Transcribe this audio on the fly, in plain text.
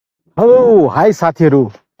Hello hi साथीहरु,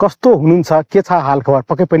 कस्तो हुनुहुन्छ? के छ हालखबर?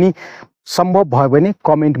 पक्कै पनि सम्भव भयो भने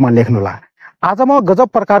कमेन्टमा लेख्नुहोला। आज म गजब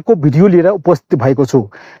प्रकारको भिडियो लिएर उपस्थित भएको छु।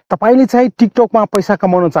 तपाईले चाहिँ टिकटकमा पैसा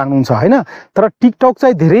कमाउन चाहनुहुन्छ हैन? तर टिकटक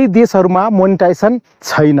चाहिँ धेरै देशहरुमा मोनेटाइजेसन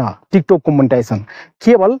छैन। टिकटकको मोनेटाइजेसन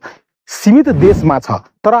केवल सीमित देशमा छ।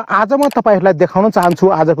 तर आज म तपाईहरुलाई देखाउन चाहन्छु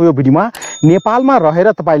आजको यो भिडियोमा नेपालमा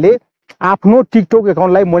रहेर तपाईले आफ्नो टिकटक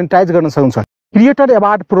एकाउन्टलाई मोनेटाइज गर्न सक्नुहुन्छ। क्रिएटर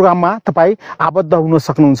अवार्ड प्रोग्राममा तपाई आबद्ध हुन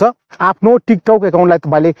सक्नुहुन्छ। आफ्नो टिकटक एकाउन्टलाई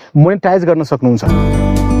तपाईले मोनेटाइज गर्न सक्नुहुन्छ।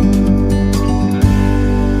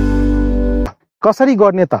 कसरी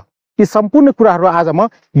गर्ने त? यी सम्पूर्ण कुराहरु आज म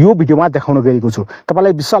यो भिडियोमा देखाउन गएको छु।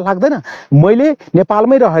 तपाईलाई विश्वास लाग्दैन? मैले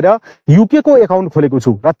नेपालमै रहेर युके को एकाउन्ट खोलेको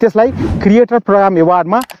छु र त्यसलाई क्रिएटर प्रोग्राम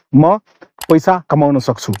अवार्डमा म पैसा कमाउन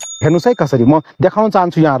सक्छु। हेर्नुस् है कसरी म देखाउन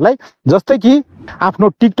चाहन्छु यहाँहरुलाई। जस्तै कि आफ्नो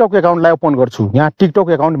टिकटक एकाउन्टलाई ओपन गर्छु। यहाँ टिकटक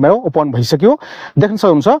एकाउन्ट मेरो ओपन भइसक्यो, देख्न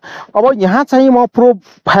सक्नुहुन्छ। अब यहाँ चाहिँ म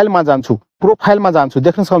प्रोफाइलमा जान्छु।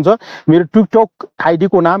 देख्न सक्नुहुन्छ मेरो टिकटक आईडी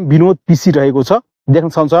को नाम विनोद पीसी रहेको छ। देख्न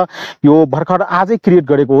सक्नुहुन्छ यो भर्खर आजै क्रिएट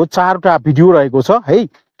गरेको हो। 4 वटा भिडियो रहेको छ है।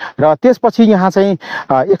 र त्यसपछि यहाँ चाहिँ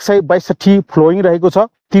 162 फ्लोइङ रहेको छ,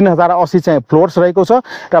 3080 चाहिँ फ्लोर्स रहेको छ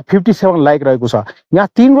र 57 लाइक रहेको छ। यहाँ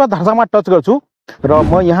 3 वटा धर्जामा टच गर्छु र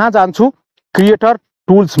म यहाँ जान्छु क्रिएटर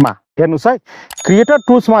टुल्समा। हेर्नुस् है, क्रिएटर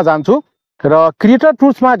टुल्समा जान्छु र क्रिएटर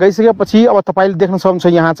टुल्समा गइसकेपछि अब तपाईले देख्न सक्नुहुन्छ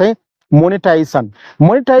यहाँ चाहिँ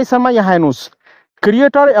मोनेटाइजेसनमा यहाँ हेर्नुस्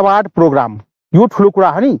क्रिएटर अवार्ड प्रोग्राम। यो ठुलो कुरा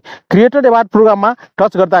हो नि। क्रिएटर अवार्ड प्रोग्राममा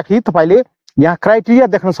टच गर्दाखेरि तपाईले यहाँ क्राइटेरिया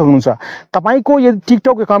देख्न सक्नुहुन्छ। तपाईको यदि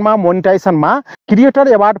टिकटक एकाउन्टमा मोनेटाइजेसनमा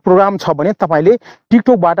क्रिएटर अवार्ड प्रोग्राम छ भने तपाईले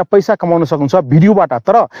टिकटकबाट पैसा कमाउन सक्नुहुन्छ भिडियोबाट।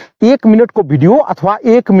 तर 1 मिनेटको भिडियो अथवा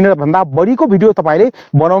 1 मिनेट भन्दा बढीको भिडियो तपाईले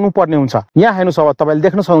बनाउनु पर्ने हुन्छ। यहाँ हेर्नुस् अब तपाईले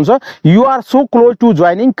देख्न सक्नुहुन्छ you are so close to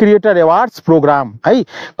joining creator awards programme है।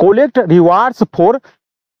 Collect rewards for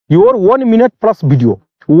your 1 minute plus video.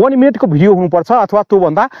 1 मिनेटको भिडियो हुनुपर्छ अथवा त्यो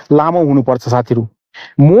भन्दा लामो हुनुपर्छ साथीहरु।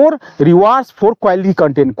 More rewards for quality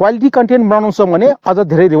content बनाउनु छ भने अझ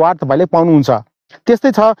धेरै रिवार्ड तपाईले पाउनुहुन्छ।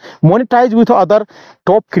 त्यस्तै छ मोनेटाइज विथ अदर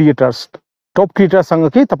टप क्रिएटरसँग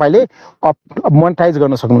कि तपाईले मोनेटाइज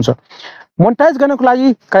गर्न सक्नुहुन्छ। मोनेटाइज गर्नको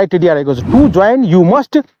लागि क्राइटेरिया रहेको छ। To join you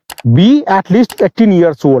must be at least 18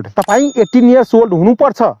 years old. तपाई 18 इयर्स ओल्ड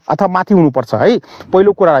हुनुपर्छ अथवा माथि हुनुपर्छ है।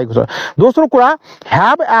 पहिलो कुरा रहेको छ। दोस्रो कुरा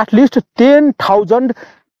have at least 10,000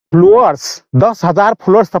 flowers. 10,000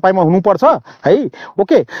 flowers तपाईमा हुनुपर्छ है।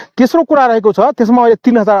 ओके, तेस्रो कुरा रहेको छ। त्यसमा अहिले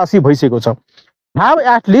 3080 भइसकेको छ। Have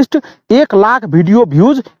at least 1 lakh video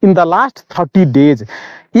भ्यूज in the last 30 days.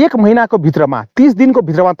 1 महिनाको भित्रमा 30 दिनको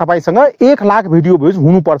भित्रमा तपाईसँग 1 लाख भिडियो भ्यूज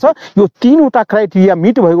हुनुपर्छ। यो 3 वटा क्राइटेरिया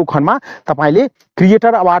मिट भएको खण्डमा तपाईले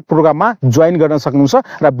क्रिएटर अवार्ड प्रोग्राममा जोइन गर्न सक्नुहुन्छ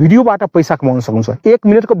र भिडियोबाट पैसा कमाउन सक्नुहुन्छ। 1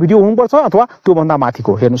 मिनेटको भिडियो हुनुपर्छ अथवा त्यो भन्दा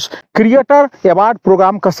माथिको। हेर्नुस् क्रिएटर अवार्ड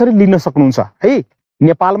प्रोग्राम कसरी लिन सक्नुहुन्छ है।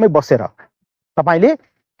 नेपालमै बसेर तपाईले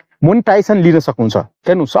मोनेटाइजेसन लिन सक्नुहुन्छ।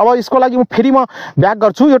 हेर्नुस् अब यसको लागि म फेरि ब्याक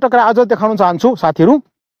गर्छु। एउटा कुरा अझ देखाउन चाहन्छु साथीहरु।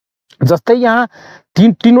 जस्तै यहाँ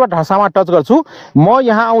 3 वटा भाषामा टच गर्छु। म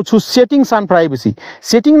यहाँ आउँछु सेटिंग्स एन्ड प्राइभेसी।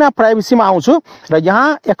 सेटिङ र प्राइभेसीमा आउँछु र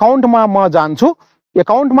यहाँ एकाउन्टमा म जान्छु।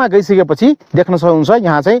 एकाउन्टमा गइसकेपछि देख्न सक्नुहुन्छ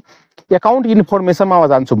यहाँ चाहिँ एकाउन्ट इन्फर्मेसनमा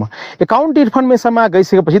जान्छु। म एकाउन्ट इन्फर्मेसनमा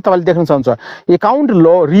गइसकेपछि तपाईले देख्न सक्नुहुन्छ एकाउन्ट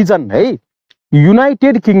लो रिजन है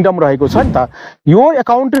युनाइटेड किंगडम रहेको छ नि त। Your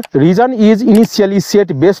account reason is initially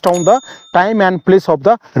set based on the time and place of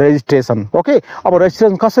the registration. Okay, अब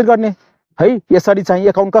रेजिस्ट्रेसन कसरी गर्ने है, यसरी चाहिँ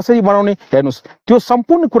एकाउन्ट कसरी बनाउने हेर्नुस्। त्यो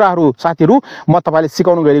सम्पूर्ण कुराहरु साथीहरु म तपाईलाई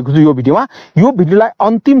सिकाउन गएको छु यो भिडियोमा। यो भिडियोलाई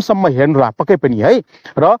अन्तिमसम्म हेर्नुहोला पक्कै पनि है।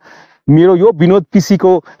 र मेरो यो विनोद पीसी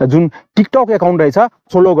को जुन टिकटक एकाउन्ट रहेछ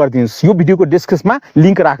फलो गरिदिनुस्। यो भिडियोको डिस्क्रिप्सनमा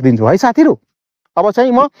लिंक राखिदिन्छु है साथीहरु। अब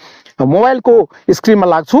चाहिँ म मोबाइलको स्क्रिनमा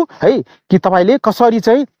लाग्छु है कि तपाईले कसरी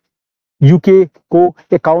चाहिँ युके को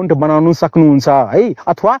एकाउन्ट बनाउन सक्नुहुन्छ है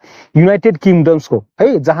अथवा युनाइटेड किंगडम्सको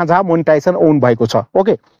है जहाँ जहाँ मोनेटाइजेसन ओन भएको छ।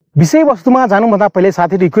 ओके, विषय वस्तुमा जानुभन्दा पहिले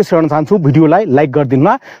साथी रिक्वेस्ट गर्न चाहन्छु भिडियोलाई लाइक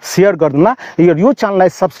गरिदिनुला, शेयर गरिदिनुला। यो च्यानललाई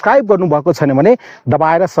सब्स्क्राइब गर्नुभएको छैन भने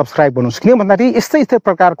दबाएर सब्स्क्राइब गर्नुस्। किन भन्दाखेरि यस्तै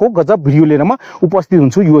प्रकारको गजब भिडियो लिएर म उपस्थित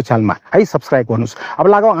हुन्छु यो च्यानलमा है। सब्स्क्राइब गर्नुस्। अब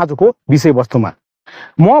लागौं आजको विषय वस्तुमा।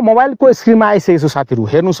 म मोबाइलको स्क्रिनमा आइसकेको छु साथीहरु।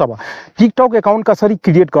 हेर्नुस् अब टिकटक एकाउन्ट कसरी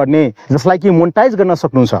क्रिएट गर्ने जसलाई कि मोनेटाइज गर्न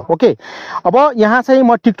सक्नुहुन्छ। ओके, अब यहाँ चाहिँ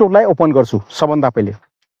म टिकटकलाई ओपन गर्छु। सबभन्दा पहिले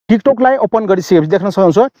टिकटकलाई ओपन गरिसकेपछि देख्न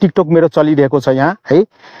सक्नुहुन्छ टिकटक मेरो चलिरहेको छ यहाँ है।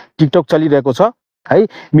 टिकटक चलिरहेको छ है।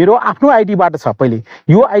 मेरो आफ्नो आईडीबाट छ। पहिले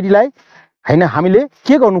यो आईडीलाई हैन हामीले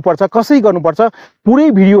के गर्नुपर्छ, कसरी गर्नुपर्छ पुरै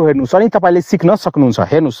भिडियो हेर्नुस् अनि तपाईले सिक्न सक्नुहुन्छ।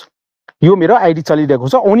 हेर्नुस् यो मेरो आइडी चलिरहेको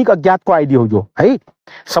छ, ओनिक अज्ञातको आइडी हो यो है।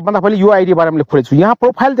 सबभन्दा पहिले यो आइडी बारे मैले खोलेको छु। यहाँ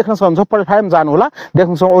प्रोफाइल देख्न सक्नुहुन्छ, प्रोफाइलमा जानु होला,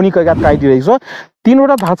 देख्न सक्नुहुन्छ ओनिक अज्ञातको आइडी रहेको छ।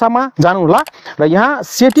 तीनवटा ढाँचामा जानु होला र यहाँ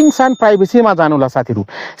सेटिङ्स एन्ड प्राइभेसीमा जानु होला साथीहरु।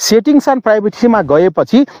 सेटिङ्स एन्ड प्राइभेसीमा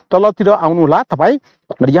गएपछि तलतिर आउनु होला तपाई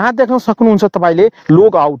र यहाँ देख्न सक्नुहुन्छ तपाईले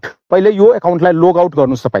लग आउट। पहिले यो अकाउन्टलाई लग आउट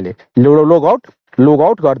गर्नुस्, तपाईले लग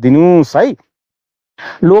आउट गर्दिनुस् है।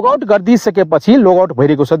 लग आउट गर्दिसकेपछि लग आउट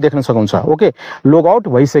भइरहेको छ, देख्न सक्नुहुन्छ। ओके, लग आउट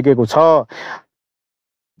भइसकेको छ,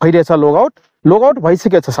 भइरहेछ लग आउट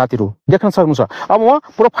भइसकेको छ साथीहरु, देख्न सक्नुहुन्छ। अब म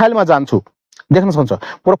प्रोफाइलमा जान्छु, देख्न सक्नुहुन्छ।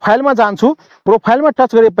 प्रोफाइलमा जान्छु, प्रोफाइलमा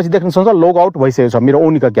टच गरेपछि देख्न सक्नुहुन्छ लग आउट भइसकेको छ मेरो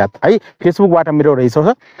ओनिक अज्ञात है। फेसबुकबाट मेरो रहेछ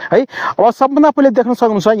है। अब सबभन्दा पहिले देख्न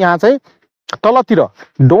सक्नुहुन्छ यहाँ चाहिँ तलतिर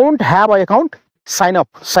don't have a account sign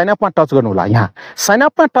अपमा touch गर्नु होला। यहाँ साइन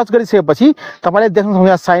अपमा टच गरिसकेपछि तपाईले देख्न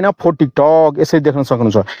सक्नुहुन्छ साइन अप फर टिकटक, यसरी देख्न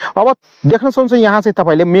सक्नुहुन्छ। अब देख्न सक्नुहुन्छ यहाँ चाहिँ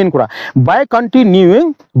तपाईले मेन कुरा by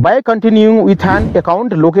continuing with an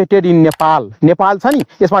account located in Nepal छ नि,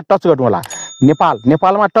 यसमा टच गर्नु होला।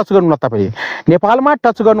 नेपालमा टच गर्नु होला, तपाईले नेपालमा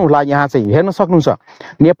टच गर्नु होला। यहाँ चाहिँ हेर्न सक्नुहुन्छ,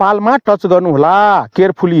 नेपालमा टच गर्नु होला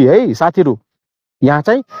केयरफुली है साथीहरु। यहाँ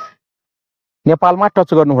चाहिँ नेपालमा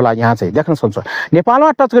टच गर्नु होला। यहाँ चाहिँ देख्न सक्नुहुन्छ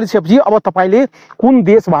नेपालमा टच गरिसकेपछि अब तपाईले कुन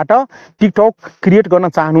देशबाट टिकटक क्रिएट गर्न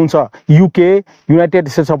चाहनुहुन्छ, UK, United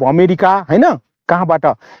states of America हैन, कहाँबाट,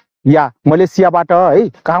 या मलेसियाबाट है,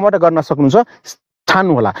 कहाँबाट गर्न सक्नुहुन्छ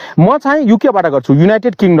छान्नु होला। म चाहिँ युकेबाट गर्छु,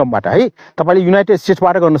 युनाइटेड किङडमबाट है। तपाईले युनाइटेड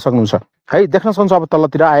स्टेट्सबाट गर्न सक्नुहुन्छ है। देख्न सक्नुहुन्छ अब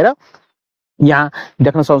तलतिर आएर यहाँ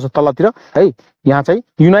देख्न सक्नुहुन्छ तलतिर है, यहाँ चाहिँ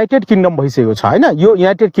युनाइटेड किङडम भइसकेको छ हैन। यो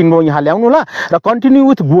युनाइटेड किङडम यहाँ ल्याउनु होला र कन्टिन्यू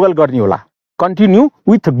विथ गुगल गर्ने होला। Continue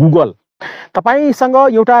with Google. तपाईसँग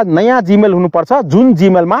एउटा नयाँ जीमेल हुनुपर्छ, जुन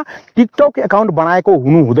जीमेलमा टिकटक अकाउन्ट बनाएको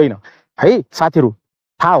हुनु हुँदैन है साथीहरु,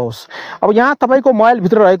 थाहा होस्। अब यहाँ तपाईको मोबाइल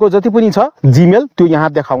भित्र रहेको जति पनि छ जीमेल त्यो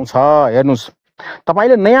यहाँ देखाउँछ, हेर्नुस्।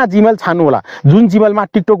 तपाईले नयाँ जीमेल छान्नु होला, जुन जीमेलमा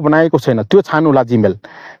टिकटक बनाएको छैन त्यो छान्नु होला।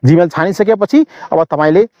 जीमेल छानिसकेपछि अब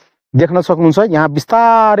तपाईले देख्न सक्नुहुन्छ यहाँ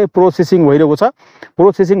बिस्तारै प्रोसेसिङ भइरहेको छ,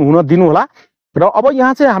 प्रोसेसिङ हुन दिनु होला। र अब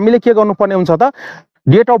यहाँ चाहिँ हामीले के गर्नुपर्ने हुन्छ त,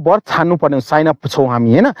 डेट अफ बर्थ छान्नु पर्ने, साइन अप छौं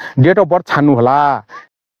हामी हैन, डेट अफ बर्थ छान्नु होला।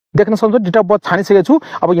 देख्न सक्नुहुन्छ डेट अफ बर्थ छानिसकेको छु।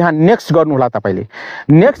 अब यहाँ नेक्स्ट गर्नु होला तपाईले।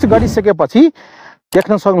 नेक्स्ट गरिसकेपछि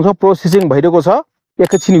देख्न सक्नुहुन्छ प्रोसेसिङ भइरहेको छ,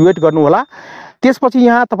 एकैछिन वेट गर्नु होला। त्यसपछि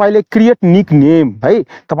यहाँ तपाईले क्रिएट निक नेम है,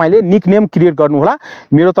 तपाईले निक नेम क्रिएट गर्नु होला।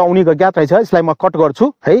 मेरो त ओनिक अज्ञात रहेछ, यसलाई म कट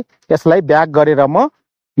गर्छु है। यसलाई ब्याक गरेर म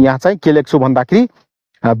यहाँ चाहिँ के लेख्छु भन्दाखेरि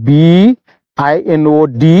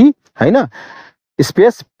BINOD हैन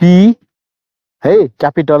स्पेस P है,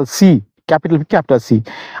 क्यापिटल C।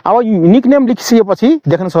 अब निक नेम लेखिसकेपछि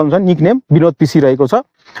देख्न सक्नुहुन्छ निक नेम विनोद पिसी रहेको छ।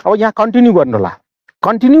 अब यहाँ कन्टिन्यू गर्नु होला।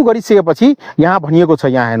 कन्टिन्यू गरिसकेपछि यहाँ भनिएको छ,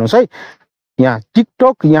 यहाँ हेर्नुस् है, यहाँ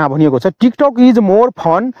टिकटक यहाँ भनिएको छ TikTok is more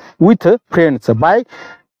fun with friends by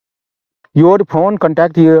your phone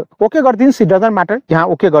contact. Okay गरिदिन्छु, इट डजन्ट म्याटर। यहाँ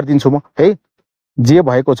ओके गरिदिन्छु म है, जे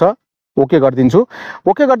भएको छ ओके गरिदिन्छु।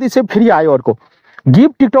 ओके गरिदिन्छु फेरि आयो अर्को,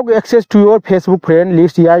 give TikTok access to your Facebook friend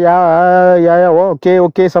list, yeah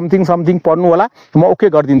okay something पढ्नु होला। म ओके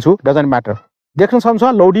गरिदिन्छु, डजन्ट म्याटर। देख्न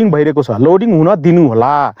सक्नुहुन्छ लोडिङ भइरहेको छ, लोडिङ हुन दिनु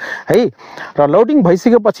होला है। र लोडिङ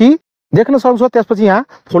भइसकेपछि देख्न सक्नुहुन्छ त्यसपछि यहाँ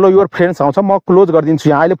फलो योर फ्रेन्ड्स आउँछ। म क्लोज गरिदिन्छु,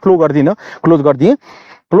 यहाँ अहिले फ्लो गर्दिनँ, क्लोज गरिदिएँ।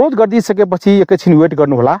 क्लोज गरिदिसकेपछि एकैछिन वेट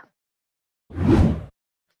गर्नु होला।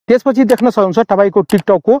 त्यसपछि देख्न सक्नुहुन्छ तपाईको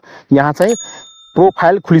टिकटकको यहाँ चाहिँ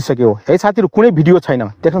प्रोफाइल खुलिसक्यो है साथीहरु। कुनै भिडियो छैन,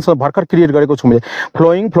 देख्न सक्नुहुन्छ भर्खर क्रिएट गरेको छु मैले।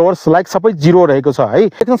 फ्लोइङ फ्लोवर्स लाइक सबै जिरो रहेको छ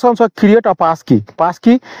है। देख्न सक्नुहुन्छ क्रिएट अ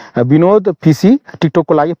पासकी विनोद पिसी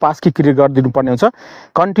टिकटकको लागि पासकी क्रिएट गरिदिनु पर्ने हुन्छ।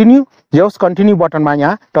 कन्टिन्यू जस कन्टिन्यू बटनमा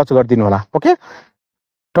यहाँ टच गरिदिनु होला। ओके,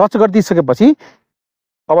 टच गरिदिसकेपछि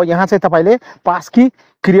अब यहाँ चाहिँ तपाईले पासकी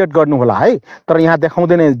क्रिएट गर्नु होला है। तर यहाँ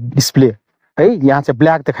देखाउँदैन डिस्प्ले है, यहाँ चाहिँ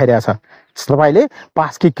ब्ल्याक देखाइरहेछ। तपाईले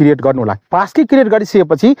पासकी क्रिएट गर्नु होला। पासकी क्रिएट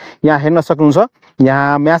गरिसकेपछि यहाँ हेर्न सक्नुहुन्छ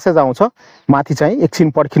यहाँ मेसेज आउँछ, माथि चाहिँ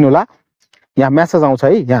एकछिन पर्खिनु होला। यहाँ मेसेज आउँछ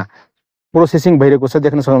है, यहाँ प्रोसेसिङ भइरहेको छ,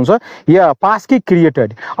 देख्न सक्नुहुन्छ यहाँ पासकी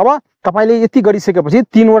क्रिएटेड। अब तपाईले यति गरिसकेपछि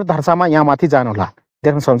तीनवटा ढाँचामा यहाँ माथि जानु होला।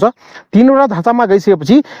 देख्न सक्नुहुन्छ तीनवटा ढाँचामा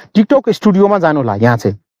गइसकेपछि टिकटक स्टुडियोमा जानु होला। यहाँ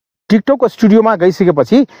चाहिँ टिकटक स्टुडियोमा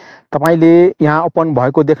गइसकेपछि तपाईले यहाँ ओपन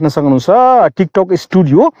भएको देख्न सक्नुहुन्छ टिकटक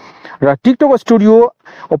स्टुडियो। र टिकटक स्टुडियो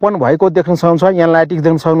ओपन भएको देख्न सक्नुहुन्छ, एनालाइटिक्स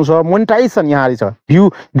देख्न सक्नुहुन्छ, मोनेटाइजेसन यहाँ रहेछ,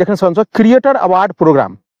 भ्यू देख्न सक्नुहुन्छ, क्रिएटर अवार्ड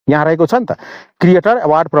प्रोग्राम यहाँ रहेको छ नि त, क्रिएटर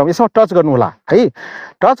अवार्ड प्रोग्राम। यसमा टच गर्नु होला है।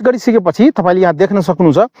 टच गरिसकेपछि तपाईले यहाँ देख्न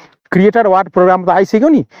सक्नुहुन्छ क्रिएटर अवार्ड प्रोग्राम त आइसक्यो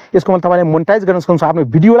नि। यसको मतलब तपाईले मोनेटाइज गर्न सक्नुहुन्छ आफ्नो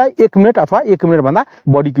भिडियोलाई 1 मिनेट अथवा 1 मिनेट भन्दा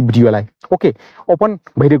बढीको भिडियोलाई। ओके, ओपन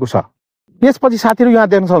भइरहेको छ। त्यसपछि साथीहरु यहाँ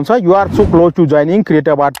देख्न सक्नुहुन्छ you are so close to joining create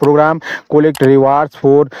award programme collect rewards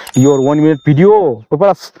for your 1 minute video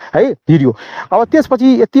plus है भिडियो। अब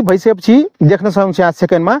त्यसपछि यति भइसकेपछि देख्न सक्नुहुन्छ यहाँ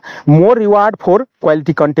सेकेन्डमा more reward for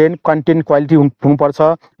quality content quality हुनुपर्छ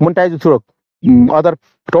monetise through other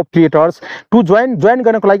top creators to join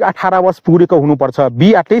गर्नको लागि 18 वर्ष पुगेको हुनुपर्छ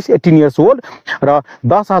बी एटलिस्ट 18 इयर्स ओल्ड र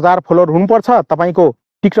 10,000 फलोअर हुनुपर्छ तपाईको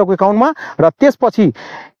टिकटक एकाउन्टमा र त्यसपछि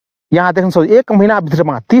यहाँ देख्न सक्नुहुन्छ 1 महिना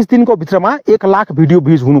भित्रमा 30 दिनको भित्रमा 1 लाख भिडियो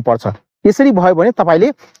भ्युज हुनुपर्छ। यसरी भयो भने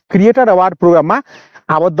तपाईले क्रिएटर अवार्ड प्रोग्राममा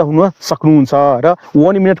आबद्ध हुन सक्नुहुन्छ र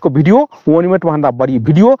 1 मिनेटको भिडियो 1 मिनेट भन्दा बढी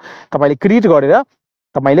भिडियो तपाईले क्रिएट गरेर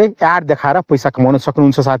तपाईले एड देखाएर पैसा कमाउन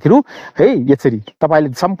सक्नुहुन्छ साथीहरु है। यसरी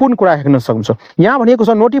तपाईले सम्पूर्ण कुरा हेर्न सक्नुहुन्छ। यहाँ भनेको छ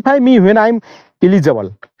notify me when I am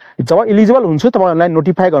eligible. Job eligible हुन्छ तपाईहरुलाई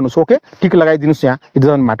नोटिफाई गर्नुस् ओके टिक लगाइदिनुस् यहाँ इट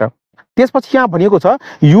डजन्ट म्याटर। त्यसपछि यहाँ भनेको छ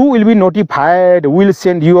you will be notified will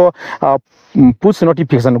send you push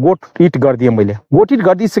notification got it गरिदिएँ मैले गोट इट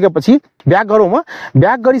गरिदिसकेपछि ब्याक गरौँ म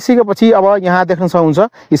ब्याक गरिसकेपछि अब यहाँ देख्न सक्नुहुन्छ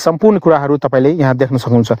यी सम्पूर्ण कुराहरू तपाईले यहाँ देख्न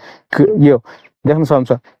सक्नुहुन्छ। यो देख्न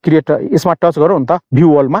सक्नुहुन्छ क्रिएट यसमा टच गरौँ नि त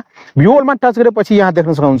भ्यू वलमा टच गरेपछि यहाँ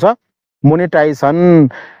देख्न सक्नुहुन्छ मोनेटाइजेसन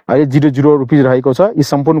अहिले 00 रुपैयाँ रहेको छ। यी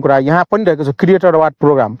सम्पूर्ण कुरा यहाँ पनि रहेको छ क्रिएटर अवार्ड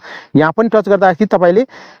प्रोग्राम यहाँ पनि टच गर्दाखेरि तपाईले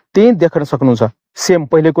त्यही देख्न सक्नुहुन्छ सेम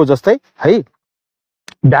पहिलेको जस्तै है।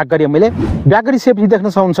 ब्याक गरे मैले ब्याक गरिसकेपछि देख्न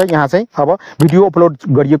सक्नुहुन्छ यहाँ चाहिँ अब भिडियो अपलोड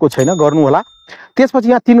गरिएको छैन गर्नु होला। त्यसपछि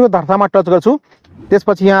यहाँ तीनको धर्तामा टच गर्छु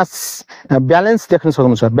त्यसपछि यहाँ ब्यालेन्स देख्न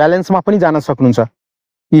सक्नुहुन्छ ब्यालेन्समा पनि जान सक्नुहुन्छ।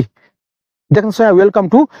 यी देख्न सक्नुहुन्छ वेलकम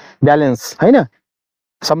टु ब्यालेन्स हैन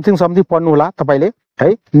समथिङ पढ्नु होला तपाईले है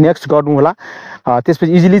नेक्स्ट गर्नु होला।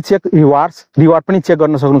 त्यसपछि इजिली चेक रिवार्ड पनि चेक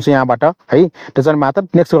गर्न सक्नुहुन्छ यहाँबाट है डजन्ट म्याटर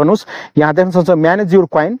नेक्स्ट गर्नुस्। यहाँ देख्न सक्नुहुन्छ म्यानेज योर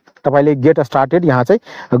कॉइन तपाईले गेट स्टार्टेड यहाँ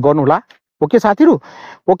चाहिँ गर्नु होला ओके साथीहरु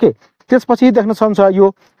ओके। त्यसपछि देख्न सक्नुहुन्छ यो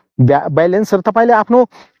ब्यालेन्स र तपाईले आफ्नो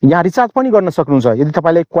यहाँ रिचार्ज पनि गर्न सक्नुहुन्छ यदि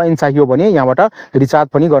तपाईले कॉइन चाहियो भने यहाँबाट रिचार्ज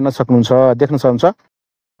पनि गर्न सक्नुहुन्छ देख्न सक्नुहुन्छ।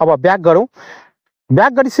 अब ब्याक गरौँ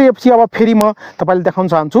ब्याक गरिसकेपछि अब फेरि म तपाईले देखाउन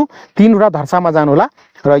चाहन्छु तीनवटा धर्सामा जानु होला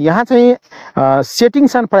र यहाँ चाहिँ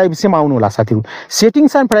सेटिंग्स एन्ड प्राइभेसीमा आउनु होला साथीहरु।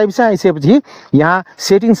 सेटिंग्स एन्ड प्राइभेसी आइसकेपछि यहाँ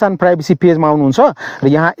सेटिंग्स एन्ड प्राइभेसी पेजमा आउनुहुन्छ र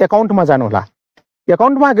यहाँ एकाउन्टमा जानु होला।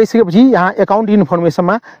 एकाउन्टमा गइसकेपछि यहाँ एकाउन्ट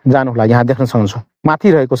इन्फर्मेसनमा जानु होला यहाँ देख्न सक्नुहुन्छ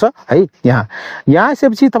माथि रहेको छ है। यहाँ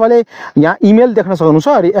आइसकेपछि तपाईले यहाँ इमेल देख्न सक्नुहुन्छ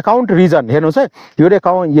र एकाउन्ट रिजन हेर्नुस् है यो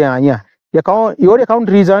एकाउन्ट यहाँ your account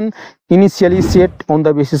region initially set on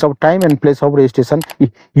the basis of time and place of registration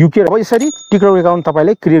UK। अब यसरी टिकटक एकाउन्ट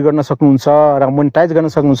तपाईले क्रिएट गर्न सक्नुहुन्छ र मोनेटाइज गर्न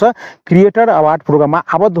सक्नुहुन्छ क्रिएटर अवार्ड प्रोग्राममा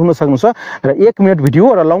आबद्ध हुन सक्नुहुन्छ र 1 मिनेट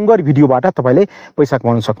भिडियो र लङ्गर भिडियोबाट तपाईले पैसा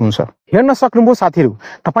कमाउन सक्नुहुन्छ। हेर्न सक्नुभयो साथीहरु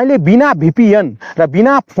तपाईले बिना VPN र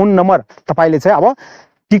बिना फोन नम्बर तपाईले चाहिँ अब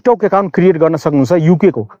टिकटक एकाउन्ट क्रिएट गर्न सक्नुहुन्छ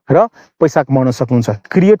UK को र पैसा कमाउन सक्नुहुन्छ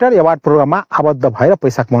क्रिएटर अवार्ड प्रोग्राममा आबद्ध भएर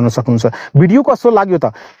पैसा कमाउन सक्नुहुन्छ। भिडियो कस्तो लाग्यो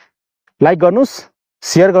त लाइक गर्नुस्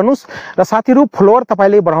शेयर गर्नुस् र साथीहरु फलोअर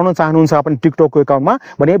तपाईले बढाउन चाहनुहुन्छ अपन टिकटक को एकाउन्टमा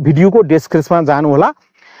भने भिडियोको डिस्क्रिप्सनमा जानु होला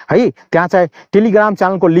है। त्यहाँ चाहिँ टेलिग्राम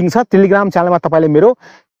च्यानलको लिंक छ टेलिग्राम च्यानलमा तपाईले मेरो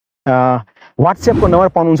व्हाट्सएप को नम्बर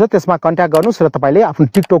पाउनुहुन्छ त्यसमा कन्ट्याक्ट गर्नुस् र तपाईले आफ्नो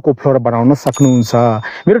टिकटक को फलोअर बनाउन सक्नुहुन्छ।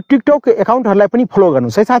 मेरो टिकटक एकाउन्टहरुलाई पनि फलो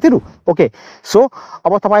गर्नुस् है साथीहरु ओके। सो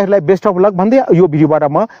अब तपाईहरुलाई बेस्ट अफ लक भन्दै यो भिडियोबाट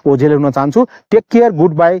म ओझेल हुन चाहन्छु। Take care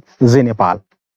good by Jay Nepal.